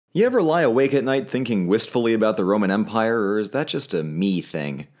You ever lie awake at night thinking wistfully about the Roman Empire, or is that just a me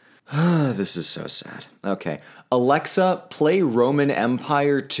thing? This is so sad. Okay, Alexa, play Roman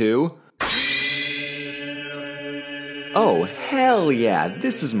Empire 2. Oh, hell yeah,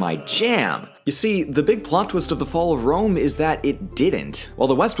 this is my jam! You see, the big plot twist of the fall of Rome is that it didn't. While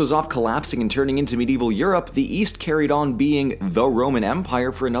the West was off collapsing and turning into medieval Europe, the East carried on being the Roman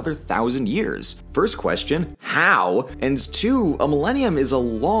Empire for another 1,000 years. First question, how? And two, a millennium is a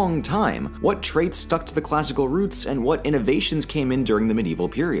long time. What traits stuck to the classical roots and what innovations came in during the medieval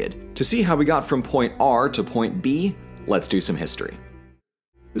period? To see how we got from point R to point B, let's do some history.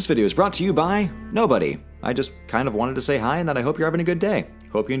 This video is brought to you by nobody. I just kind of wanted to say hi and that I hope you're having a good day.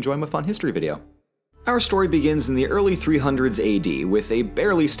 Hope you enjoy my fun history video. Our story begins in the early 300s AD, with a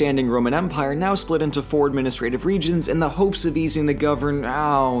barely standing Roman Empire now split into 4 administrative regions in the hopes of easing the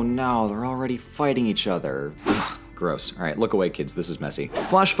Oh no, they're already fighting each other. Gross. Alright, look away kids, this is messy.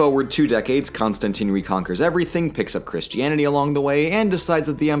 Flash forward 2 decades, Constantine reconquers everything, picks up Christianity along the way, and decides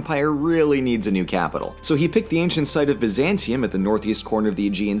that the empire really needs a new capital. So he picked the ancient site of Byzantium at the northeast corner of the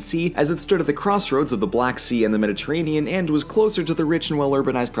Aegean Sea, as it stood at the crossroads of the Black Sea and the Mediterranean and was closer to the rich and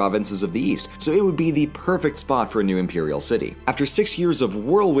well-urbanized provinces of the east, so it would be the perfect spot for a new imperial city. After 6 years of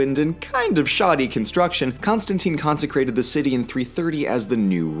whirlwind and kind of shoddy construction, Constantine consecrated the city in 330 as the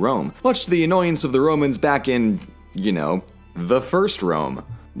New Rome, much to the annoyance of the Romans back in, you know, the first Rome.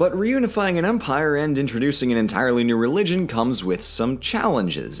 But reunifying an empire and introducing an entirely new religion comes with some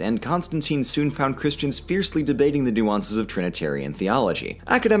challenges, and Constantine soon found Christians fiercely debating the nuances of Trinitarian theology.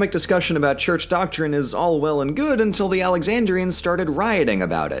 Academic discussion about church doctrine is all well and good until the Alexandrians started rioting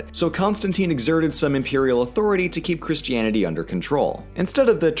about it, so Constantine exerted some imperial authority to keep Christianity under control. Instead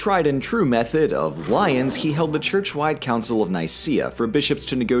of the tried and true method of lions, he held the church-wide Council of Nicaea for bishops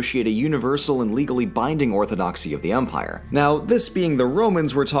to negotiate a universal and legally binding orthodoxy of the empire. Now, this being the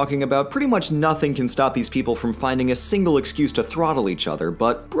Romans we're talking about, pretty much nothing can stop these people from finding a single excuse to throttle each other,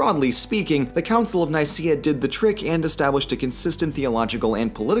 but broadly speaking, the Council of Nicaea did the trick and established a consistent theological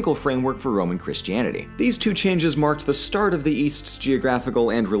and political framework for Roman Christianity. These 2 changes marked the start of the East's geographical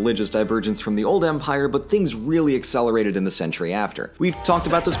and religious divergence from the Old Empire, but things really accelerated in the century after. We've talked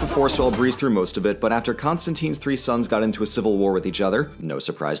about this before, so I'll breeze through most of it, but after Constantine's 3 sons got into a civil war with each other, no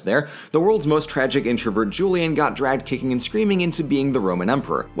surprise there, the world's most tragic introvert Julian got dragged kicking and screaming into being the Roman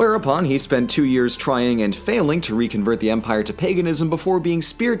emperor. Whereupon he spent 2 years trying and failing to reconvert the empire to paganism before being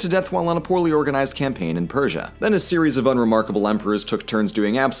speared to death while on a poorly organized campaign in Persia. Then a series of unremarkable emperors took turns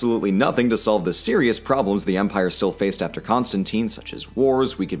doing absolutely nothing to solve the serious problems the empire still faced after Constantine, such as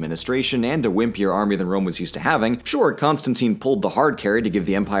wars, weak administration, and a wimpier army than Rome was used to having. Sure, Constantine pulled the hard carry to give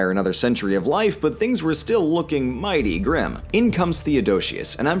the empire another century of life, but things were still looking mighty grim. In comes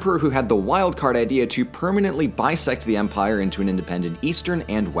Theodosius, an emperor who had the wildcard idea to permanently bisect the empire into an independent eastern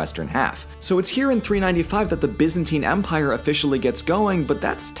and western half. So it's here in 395 that the Byzantine Empire officially gets going, but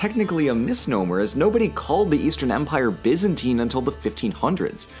that's technically a misnomer, as nobody called the Eastern Empire Byzantine until the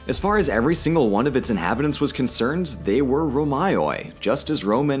 1500s. As far as every single one of its inhabitants was concerned, they were Romaioi, just as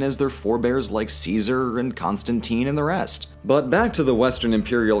Roman as their forebears like Caesar and Constantine and the rest. But back to the Western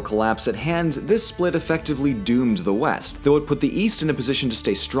imperial collapse at hand, this split effectively doomed the West, though it put the East in a position to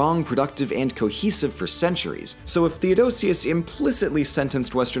stay strong, productive, and cohesive for centuries. So if Theodosius implicitly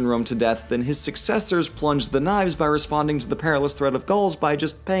sentenced Western Rome to death, then his successors plunged the knives by responding to the perilous threat of Gauls by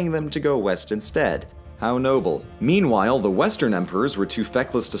just paying them to go west instead. How noble. Meanwhile, the Western emperors were too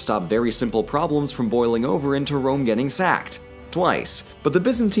feckless to stop very simple problems from boiling over into Rome getting sacked. Twice. But the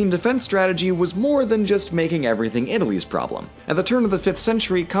Byzantine defense strategy was more than just making everything Italy's problem. At the turn of the 5th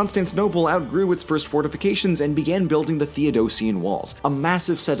century, Constantinople outgrew its first fortifications and began building the Theodosian Walls, a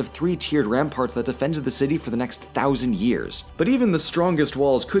massive set of 3-tiered ramparts that defended the city for the next 1,000 years. But even the strongest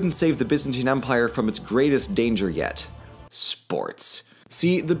walls couldn't save the Byzantine Empire from its greatest danger yet: sports.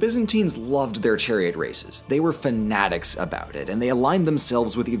 See, the Byzantines loved their chariot races. They were fanatics about it, and they aligned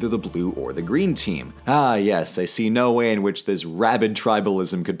themselves with either the blue or the green team. Ah yes, I see no way in which this rabid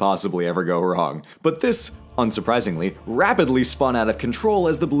tribalism could possibly ever go wrong. But this, unsurprisingly, rapidly spun out of control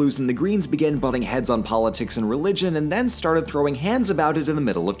as the blues and the greens began butting heads on politics and religion, and then started throwing hands about it in the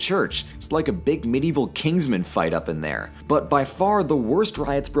middle of church. It's like a big medieval Kingsman fight up in there. But by far the worst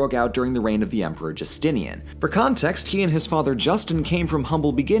riots broke out during the reign of the Emperor Justinian. For context, he and his father Justin came from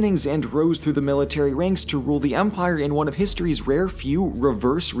humble beginnings and rose through the military ranks to rule the empire in one of history's rare few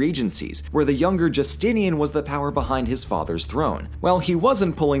reverse regencies, where the younger Justinian was the power behind his father's throne. While he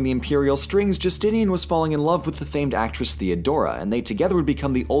wasn't pulling the imperial strings, Justinian was falling in love love with the famed actress Theodora, and they together would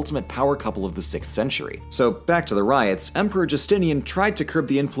become the ultimate power couple of the 6th century. So back to the riots, Emperor Justinian tried to curb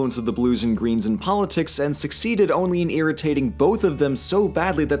the influence of the blues and greens in politics and succeeded only in irritating both of them so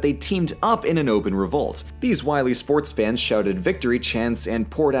badly that they teamed up in an open revolt. These wily sports fans shouted victory chants and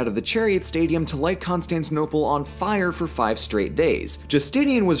poured out of the Chariot Stadium to light Constantinople on fire for 5 straight days.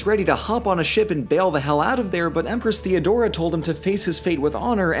 Justinian was ready to hop on a ship and bail the hell out of there, but Empress Theodora told him to face his fate with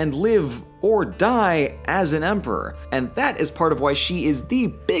honor and live or die as an emperor. And that is part of why she is the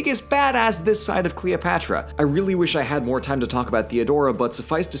biggest badass this side of Cleopatra. I really wish I had more time to talk about Theodora, but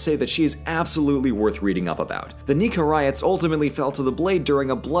suffice to say that she is absolutely worth reading up about. The Nika riots ultimately fell to the blade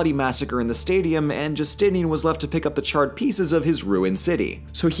during a bloody massacre in the stadium, and Justinian was left to pick up the charred pieces of his ruined city.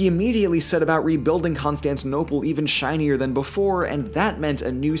 So he immediately set about rebuilding Constantinople even shinier than before, and that meant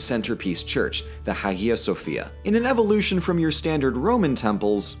a new centerpiece church, the Hagia Sophia. In an evolution from your standard Roman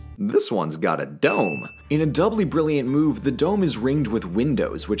temples, this one's got a dome. In a doubly brilliant move, the dome is ringed with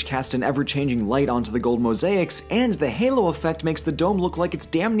windows, which cast an ever-changing light onto the gold mosaics, and the halo effect makes the dome look like it's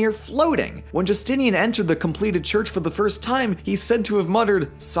damn near floating. When Justinian entered the completed church for the first time, he's said to have muttered,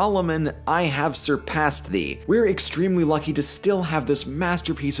 "Solomon, I have surpassed thee." We're extremely lucky to still have this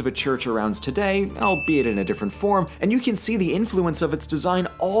masterpiece of a church around today, albeit in a different form, and you can see the influence of its design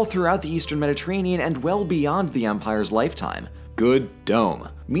all throughout the Eastern Mediterranean and well beyond the empire's lifetime. Good dome.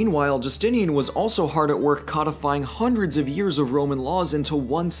 Meanwhile, Justinian was also hard at work codifying hundreds of years of Roman laws into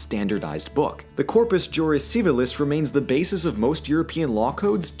one standardized book. The Corpus Juris Civilis remains the basis of most European law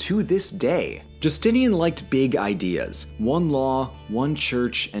codes to this day. Justinian liked big ideas: one law, one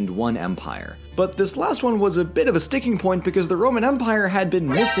church, and one empire. But this last one was a bit of a sticking point because the Roman Empire had been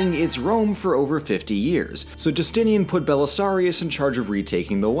missing its Rome for over 50 years. So Justinian put Belisarius in charge of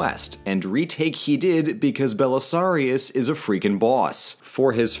retaking the West, and retake he did because Belisarius is a freaking boss.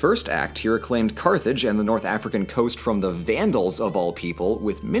 For his first act, he reclaimed Carthage and the North African coast from the Vandals of all people,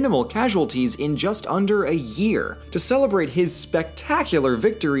 with minimal casualties in just under a year. To celebrate his spectacular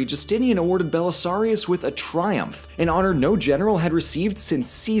victory, Justinian awarded Belisarius with a triumph, an honor no general had received since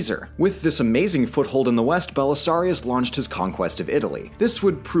Caesar. With this amazing foothold in the West, Belisarius launched his conquest of Italy. This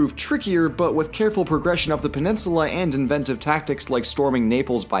would prove trickier, but with careful progression up the peninsula and inventive tactics like storming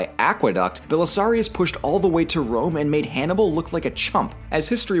Naples by aqueduct, Belisarius pushed all the way to Rome and made Hannibal look like a chump. As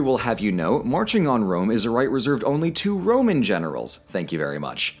history will have you know, marching on Rome is a right reserved only to Roman generals. Thank you very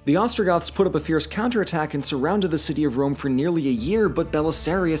much. The Ostrogoths put up a fierce counterattack and surrounded the city of Rome for nearly a year, but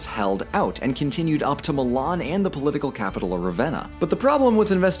Belisarius held out and continued up to Milan and the political capital of Ravenna. But the problem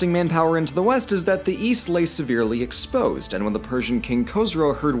with investing manpower into the west is that the east lay severely exposed, and when the Persian king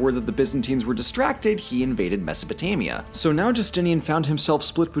Khosrow heard word that the Byzantines were distracted, he invaded Mesopotamia. So now Justinian found himself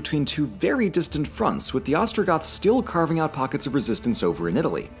split between two very distant fronts, with the Ostrogoths still carving out pockets of resistance over in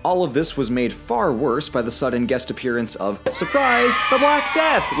Italy. All of this was made far worse by the sudden guest appearance of, surprise, the Black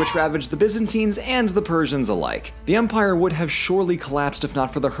Death, which ravaged the Byzantines and the Persians alike. The empire would have surely collapsed if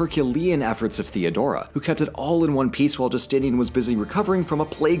not for the Herculean efforts of Theodora, who kept it all in one piece while Justinian was busy recovering from a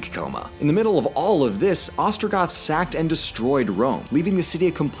plague coma. In the middle of all of this, Ostrogoths sacked and destroyed Rome, leaving the city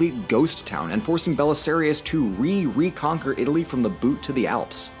a complete ghost town and forcing Belisarius to reconquer Italy from the boot to the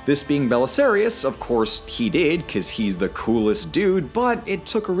Alps. This being Belisarius, of course he did, cause he's the coolest dude, but it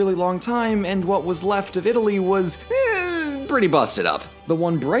took a really long time, and what was left of Italy was, pretty busted up. The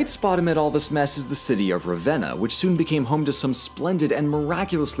one bright spot amid all this mess is the city of Ravenna, which soon became home to some splendid and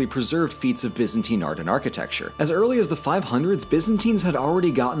miraculously preserved feats of Byzantine art and architecture. As early as the 500s, Byzantines had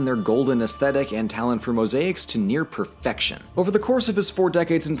already gotten their golden aesthetic and talent for mosaics to near perfection. Over the course of his 4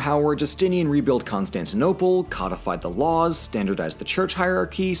 decades in power, Justinian rebuilt Constantinople, codified the laws, standardized the church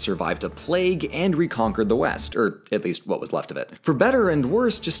hierarchy, survived a plague, and reconquered the West, or at least what was left of it. For better and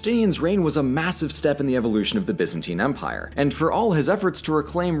worse, Justinian's reign was a massive step in the evolution of the Byzantine Empire, and for all his efforts to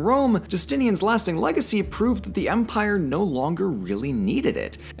reclaim Rome, Justinian's lasting legacy proved that the empire no longer really needed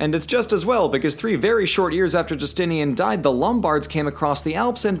it. And it's just as well, because 3 very short years after Justinian died, the Lombards came across the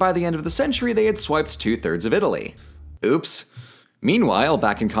Alps, and by the end of the century they had swiped 2/3 of Italy. Oops. Meanwhile,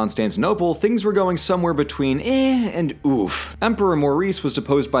 back in Constantinople, things were going somewhere between and oof. Emperor Maurice was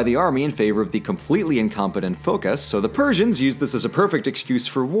deposed by the army in favor of the completely incompetent Phocas, so the Persians used this as a perfect excuse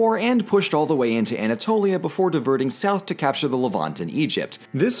for war and pushed all the way into Anatolia before diverting south to capture the Levant and Egypt.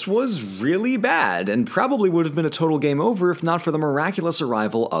 This was really bad, and probably would have been a total game over if not for the miraculous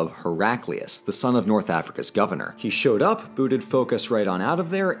arrival of Heraclius, the son of North Africa's governor. He showed up, booted Phocas right on out of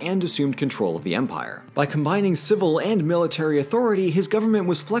there, and assumed control of the empire. By combining civil and military authority, his government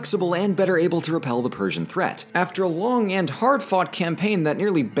was flexible and better able to repel the Persian threat. After a long and hard-fought campaign that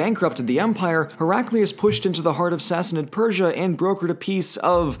nearly bankrupted the empire, Heraclius pushed into the heart of Sassanid Persia and brokered a peace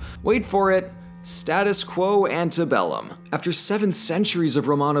of, wait for it, Status quo antebellum. After 7 centuries of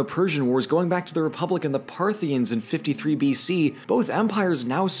Romano-Persian wars going back to the Republic and the Parthians in 53 BC, both empires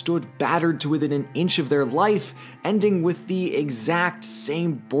now stood battered to within an inch of their life, ending with the exact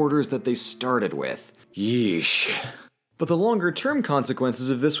same borders that they started with. Yeesh. But the longer-term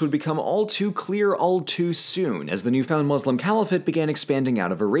consequences of this would become all too clear all too soon, as the newfound Muslim Caliphate began expanding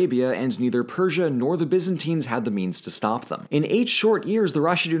out of Arabia, and neither Persia nor the Byzantines had the means to stop them. In 8 short years, the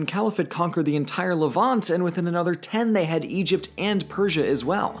Rashidun Caliphate conquered the entire Levant, and within another 10 they had Egypt and Persia as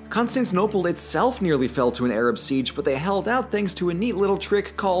well. Constantinople itself nearly fell to an Arab siege, but they held out thanks to a neat little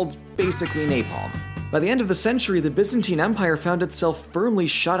trick called basically napalm. By the end of the century, the Byzantine Empire found itself firmly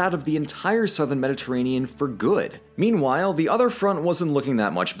shut out of the entire southern Mediterranean for good. Meanwhile, the other front wasn't looking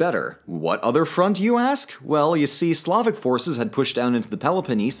that much better. What other front, you ask? Well, you see, Slavic forces had pushed down into the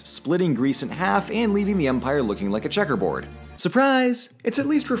Peloponnese, splitting Greece in half and leaving the empire looking like a checkerboard. Surprise! It's at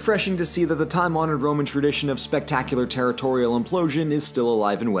least refreshing to see that the time-honored Roman tradition of spectacular territorial implosion is still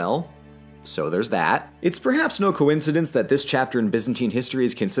alive and well. So there's that. It's perhaps no coincidence that this chapter in Byzantine history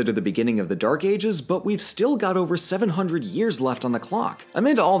is considered the beginning of the Dark Ages, but we've still got over 700 years left on the clock.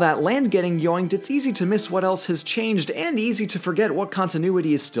 Amid all that land getting yoinked, it's easy to miss what else has changed and easy to forget what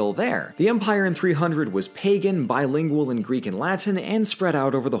continuity is still there. The empire in 300 was pagan, bilingual in Greek and Latin, and spread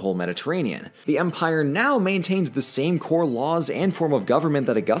out over the whole Mediterranean. The empire now maintained the same core laws and form of government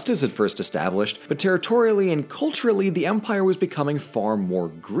that Augustus had first established, but territorially and culturally the empire was becoming far more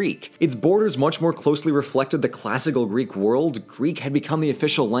Greek. Its borders much more closely reflected the classical Greek world, Greek had become the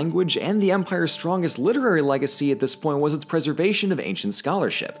official language, and the empire's strongest literary legacy at this point was its preservation of ancient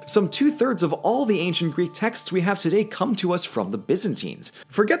scholarship. Some 2/3 of all the ancient Greek texts we have today come to us from the Byzantines.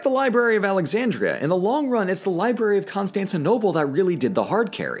 Forget the Library of Alexandria, in the long run it's the Library of Constantinople that really did the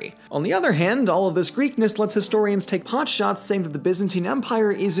hard carry. On the other hand, all of this Greekness lets historians take potshots saying that the Byzantine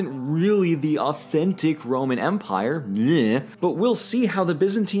Empire isn't really the authentic Roman Empire, but we'll see how the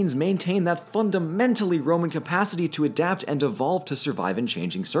Byzantines maintain that fundamentally Roman capacity to adapt and evolve to survive in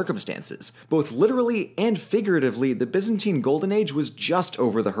changing circumstances. Both literally and figuratively, the Byzantine Golden Age was just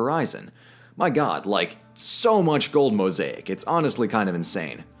over the horizon. My god, like, so much gold mosaic, it's honestly kind of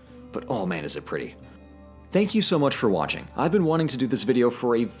insane. But oh man, is it pretty. Thank you so much for watching. I've been wanting to do this video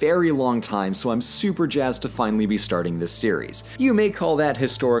for a very long time, so I'm super jazzed to finally be starting this series. You may call that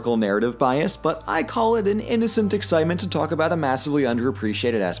historical narrative bias, but I call it an innocent excitement to talk about a massively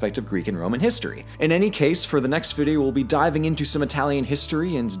underappreciated aspect of Greek and Roman history. In any case, for the next video we'll be diving into some Italian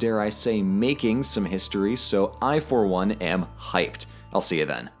history and, dare I say, making some history, so I for one am hyped. I'll see you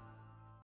then.